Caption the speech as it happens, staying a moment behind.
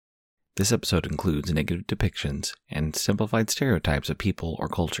This episode includes negative depictions and simplified stereotypes of people or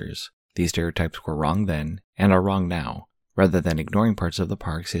cultures. These stereotypes were wrong then and are wrong now. Rather than ignoring parts of the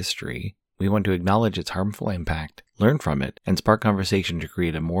park's history, we want to acknowledge its harmful impact, learn from it, and spark conversation to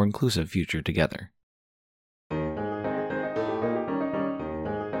create a more inclusive future together.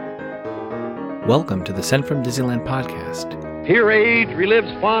 Welcome to the Sent from Disneyland podcast. Here age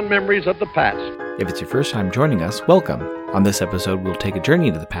relives fond memories of the past. If it's your first time joining us, welcome. On this episode, we'll take a journey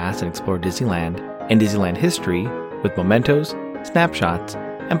into the past and explore Disneyland and Disneyland history with mementos, snapshots,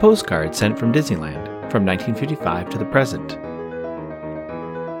 and postcards sent from Disneyland from 1955 to the present.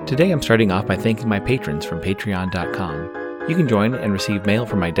 Today I'm starting off by thanking my patrons from patreon.com. You can join and receive mail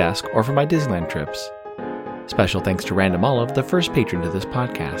from my desk or from my Disneyland trips. Special thanks to Random Olive, the first patron to this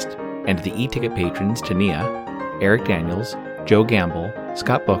podcast, and to the e-ticket patrons Tania, Eric Daniels, Joe Gamble,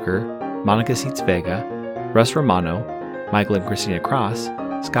 Scott Booker, Monica Seitz Vega, Russ Romano, Michael and Christina Cross,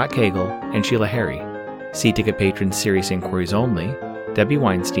 Scott Cagle, and Sheila Harry. C-ticket patrons Serious Inquiries Only, Debbie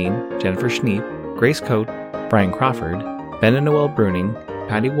Weinstein, Jennifer Schneep, Grace Coate, Brian Crawford, Ben and Noel Bruning,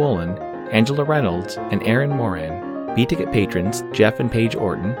 Patty Wolin, Angela Reynolds, and Aaron Moran. B-ticket patrons Jeff and Paige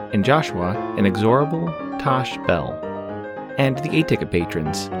Orton, and Joshua, and Inexorable Tosh Bell. And the A-ticket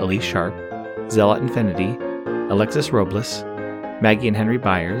patrons Elise Sharp, Zealot Infinity, Alexis Robles, Maggie and Henry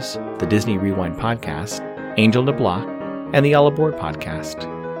Byers, the Disney Rewind podcast, Angel DeBlock, and the All Aboard podcast.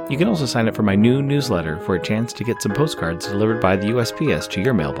 You can also sign up for my new newsletter for a chance to get some postcards delivered by the USPS to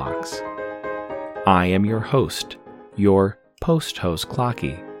your mailbox. I am your host, your post-host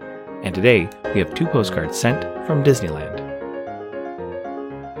Clocky, and today we have 2 postcards sent from Disneyland.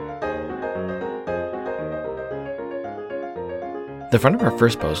 The front of our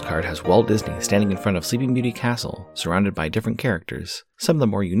first postcard has Walt Disney standing in front of Sleeping Beauty Castle, surrounded by different characters. Some of the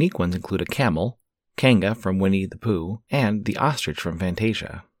more unique ones include a camel, Kanga from Winnie the Pooh, and the ostrich from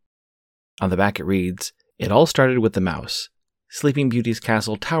Fantasia. On the back it reads, "It all started with the mouse. Sleeping Beauty's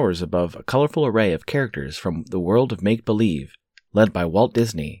castle towers above a colorful array of characters from the world of make-believe, led by Walt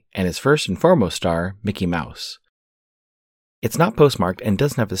Disney and his first and foremost star, Mickey Mouse." It's not postmarked and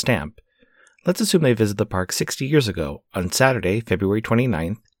doesn't have a stamp. Let's assume they visited the park 60 years ago, on Saturday, February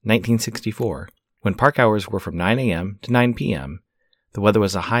 29th, 1964, when park hours were from 9 a.m. to 9 p.m. The weather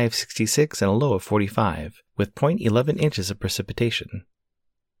was a high of 66 and a low of 45, with 0.11 inches of precipitation.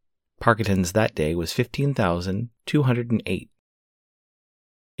 Park attendance that day was 15,208.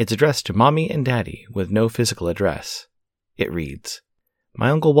 It's addressed to Mommy and Daddy with no physical address. It reads, "My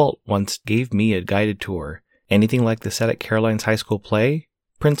Uncle Walt once gave me a guided tour. Anything like the set at Caroline's high school play?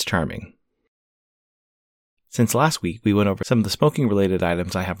 Prince Charming." Since last week we went over some of the smoking-related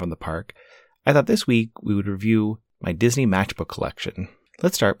items I have from the park, I thought this week we would review my Disney matchbook collection.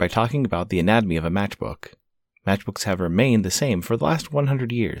 Let's start by talking about the anatomy of a matchbook. Matchbooks have remained the same for the last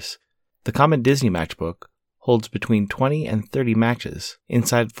 100 years. The common Disney matchbook holds between 20 and 30 matches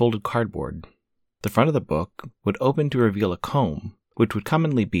inside folded cardboard. The front of the book would open to reveal a comb, which would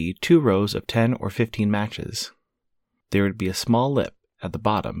commonly be 2 rows of 10 or 15 matches. There would be a small lip at the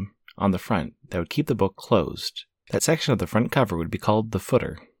bottom on the front that would keep the book closed. That section of the front cover would be called the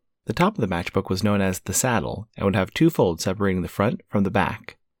footer. The top of the matchbook was known as the saddle and would have 2 folds separating the front from the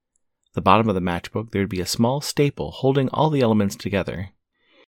back. The bottom of the matchbook there would be a small staple holding all the elements together.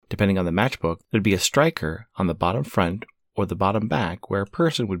 Depending on the matchbook, there would be a striker on the bottom front or the bottom back where a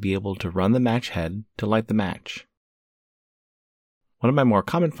person would be able to run the match head to light the match. One of my more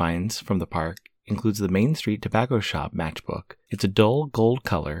common finds from the park includes the Main Street Tobacco Shop matchbook. It's a dull gold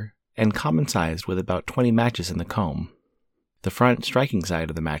color and common sized with about 20 matches in the comb. The front striking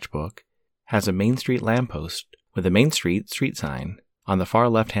side of the matchbook has a Main Street lamppost with a Main Street street sign on the far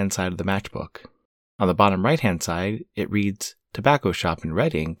left-hand side of the matchbook. On the bottom right-hand side, it reads Tobacco Shop in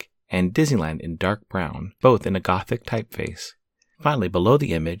red ink and Disneyland in dark brown, both in a Gothic typeface. Finally, below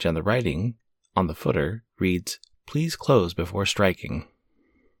the image and the writing on the footer reads, "Please close before striking."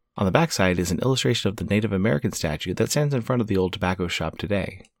 On the back side is an illustration of the Native American statue that stands in front of the old tobacco shop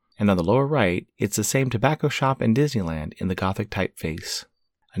today. And on the lower right, it's the same tobacco shop and Disneyland in the Gothic typeface.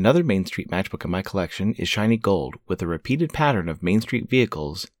 Another Main Street matchbook in my collection is shiny gold with a repeated pattern of Main Street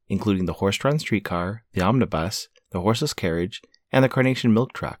vehicles, including the horse-drawn streetcar, the omnibus, the horseless carriage, and the Carnation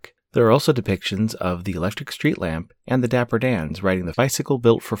milk truck. There are also depictions of the electric street lamp and the Dapper Dans riding the bicycle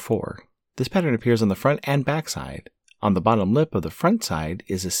built for 4. This pattern appears on the front and back side. On the bottom lip of the front side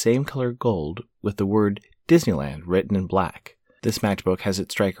is the same color gold with the word Disneyland written in black. This matchbook has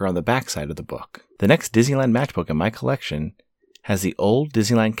its striker on the back side of the book. The next Disneyland matchbook in my collection has the old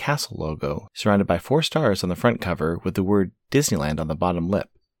Disneyland Castle logo, surrounded by 4 stars on the front cover with the word Disneyland on the bottom lip.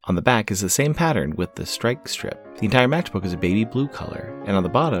 On the back is the same pattern with the strike strip. The entire matchbook is a baby blue color, and on the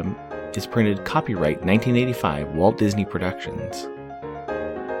bottom is printed copyright 1985 Walt Disney Productions.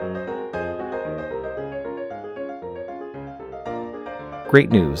 Great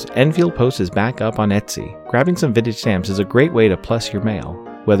news! Enfield Post is back up on Etsy. Grabbing some vintage stamps is a great way to plus your mail,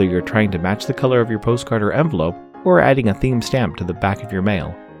 whether you're trying to match the color of your postcard or envelope or adding a themed stamp to the back of your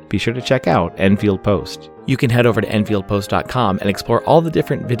mail. Be sure to check out Enfield Post. You can head over to EnfieldPost.com and explore all the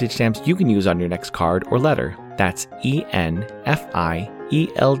different vintage stamps you can use on your next card or letter. That's ENFIELDPOST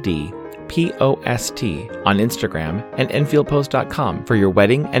on Instagram and EnfieldPost.com for your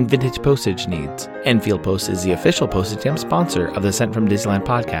wedding and vintage postage needs. Enfield Post is the official postage stamp sponsor of the Sent from Disneyland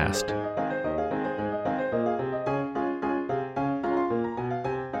podcast.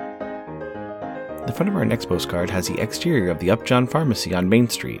 The front of our next postcard has the exterior of the Upjohn Pharmacy on Main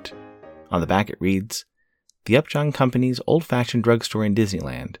Street. On the back it reads, "The Upjohn Company's old-fashioned drugstore in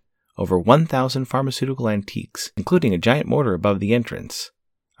Disneyland. Over 1,000 pharmaceutical antiques, including a giant mortar above the entrance,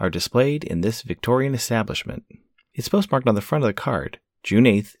 are displayed in this Victorian establishment." It's postmarked on the front of the card, June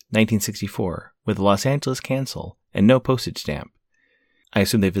 8th, 1964, with Los Angeles cancel and no postage stamp. I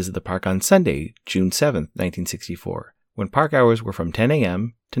assume they visit the park on Sunday, June 7th, 1964, when park hours were from 10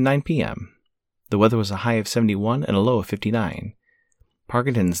 a.m. to 9 p.m. The weather was a high of 71 and a low of 59. Park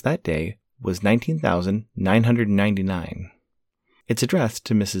attendance that day was 19,999. It's addressed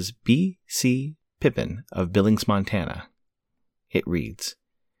to Mrs. B. C. Pippin of Billings, Montana. It reads,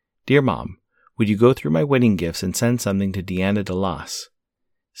 "Dear Mom, would you go through my wedding gifts and send something to Deanna DeLoss?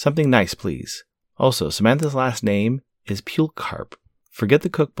 Something nice, please. Also, Samantha's last name is Pulecarp. Forget the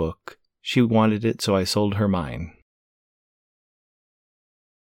cookbook. She wanted it, so I sold her mine."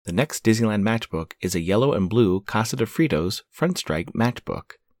 The next Disneyland matchbook is a yellow and blue Casa de Fritos front strike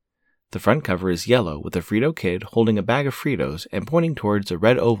matchbook. The front cover is yellow with a Frito kid holding a bag of Fritos and pointing towards a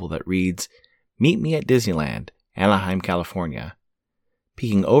red oval that reads, "Meet me at Disneyland, Anaheim, California."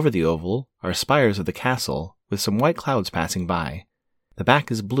 Peeking over the oval are spires of the castle with some white clouds passing by. The back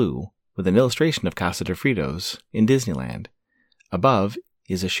is blue with an illustration of Casa de Fritos in Disneyland. Above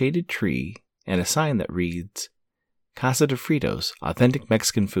is a shaded tree and a sign that reads, "Casa de Fritos, authentic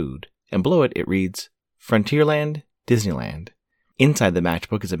Mexican food," and below it reads, "Frontierland, Disneyland." Inside the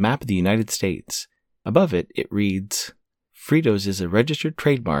matchbook is a map of the United States. Above it reads, "Fritos is a registered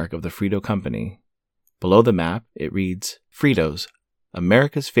trademark of the Frito Company." Below the map, it reads, "Fritos,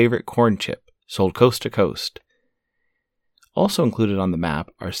 America's favorite corn chip, sold coast to coast." Also included on the map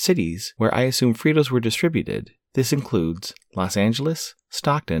are cities where I assume Fritos were distributed. This includes Los Angeles,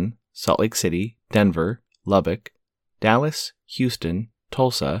 Stockton, Salt Lake City, Denver, Lubbock, Dallas, Houston,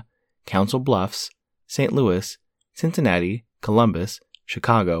 Tulsa, Council Bluffs, St. Louis, Cincinnati, Columbus,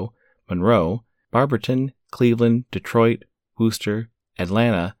 Chicago, Monroe, Barberton, Cleveland, Detroit, Worcester,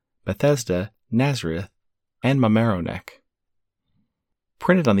 Atlanta, Bethesda, Nazareth, and Mamaroneck.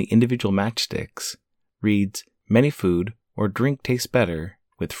 Printed on the individual matchsticks reads, "Many food or drink tastes better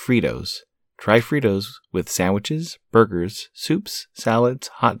with Fritos. Try Fritos with sandwiches, burgers, soups, salads,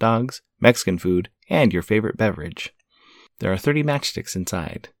 hot dogs, Mexican food, and your favorite beverage." There are 30 matchsticks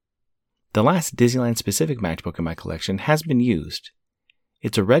inside. The last Disneyland-specific matchbook in my collection has been used.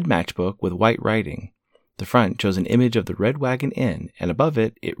 It's a red matchbook with white writing. The front shows an image of the Red Wagon Inn, and above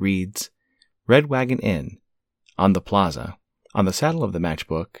it reads, "Red Wagon Inn, on the Plaza." On the saddle of the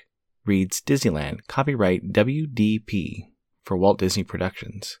matchbook reads, "Disneyland, copyright WDP for Walt Disney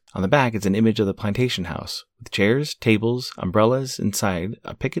Productions." On the back is an image of the Plantation House, with chairs, tables, umbrellas inside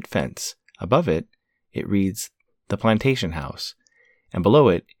a picket fence. Above it reads, "The Plantation House," and below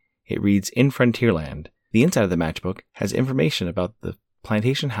it reads, "In Frontierland." The inside of the matchbook has information about the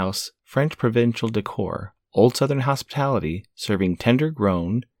Plantation House French provincial decor, old Southern hospitality serving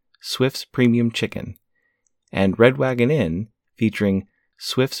tender-grown Swift's premium chicken, and Red Wagon Inn featuring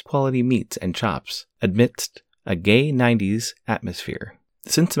Swift's quality meats and chops amidst a gay 90s atmosphere.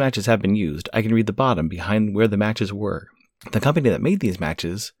 Since the matches have been used, I can read the bottom behind where the matches were. The company that made these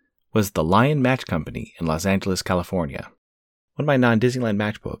matches was the Lion Match Company in Los Angeles, California. One of my non-Disneyland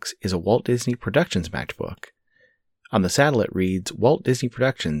matchbooks is a Walt Disney Productions matchbook. On the saddle it reads, "Walt Disney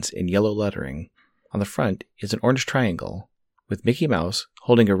Productions" in yellow lettering. On the front is an orange triangle with Mickey Mouse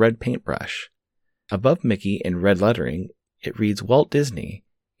holding a red paintbrush. Above Mickey in red lettering, it reads Walt Disney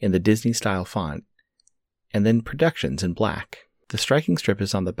in the Disney-style font, and then Productions in black. The striking strip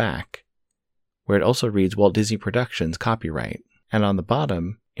is on the back, where it also reads Walt Disney Productions copyright, and on the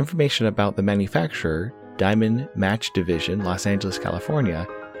bottom, information about the manufacturer, Diamond Match Division, Los Angeles, California,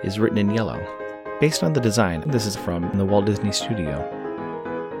 is written in yellow. Based on the design, this is from the Walt Disney Studio.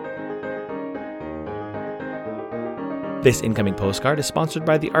 This incoming postcard is sponsored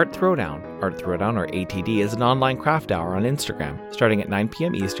by the Art Throwdown. Art Throwdown, or ATD, is an online craft hour on Instagram, starting at 9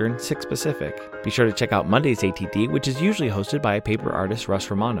 p.m. Eastern, 6 Pacific. Be sure to check out Monday's ATD, which is usually hosted by paper artist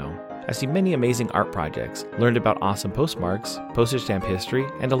Russ Romano. I see many amazing art projects, learned about awesome postmarks, postage stamp history,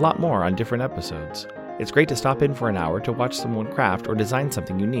 and a lot more on different episodes. It's great to stop in for an hour to watch someone craft or design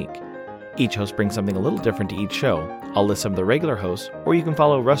something unique. Each host brings something a little different to each show. I'll list some of the regular hosts, or you can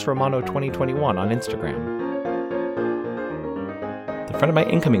follow Russ Romano 2021 on Instagram. The front of my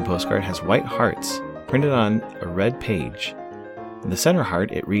incoming postcard has white hearts, printed on a red page. In the center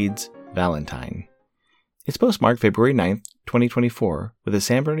heart, it reads, Valentine. It's postmarked February 9th, 2024, with a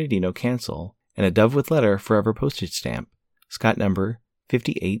San Bernardino cancel and a dove with letter forever postage stamp, Scott number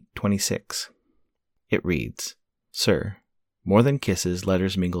 5826. It reads, Sir, more than kisses,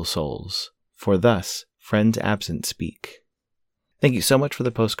 letters mingle souls, for thus friends absent speak. Thank you so much for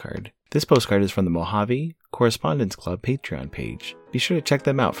the postcard. This postcard is from the Mojave Correspondence Club Patreon page. Be sure to check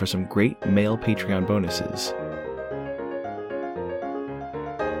them out for some great male Patreon bonuses.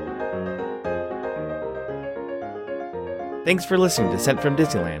 Thanks for listening to Sent from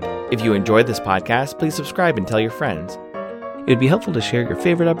Disneyland. If you enjoyed this podcast, please subscribe and tell your friends. It would be helpful to share your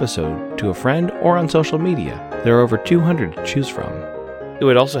favorite episode to a friend or on social media. There are over 200 to choose from. It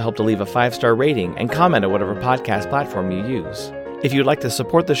would also help to leave a 5-star rating and comment on whatever podcast platform you use. If you'd like to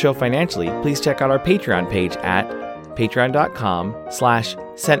support the show financially, please check out our Patreon page at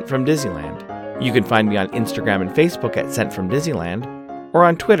patreon.com/sentfromdisneyland. You can find me on Instagram and Facebook at Sent From Disneyland, or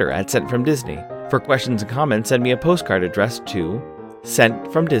on Twitter at Sent From Disney. For questions and comments, send me a postcard addressed to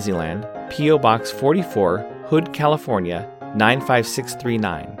Sent From Disneyland, P.O. Box 44, Hood, California,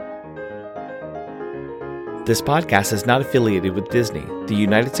 95639. This podcast is not affiliated with Disney, the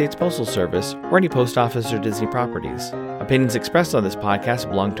United States Postal Service, or any post office or Disney properties. Opinions expressed on this podcast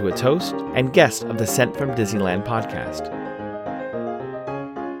belong to its host and guests of the Sent from Disneyland podcast.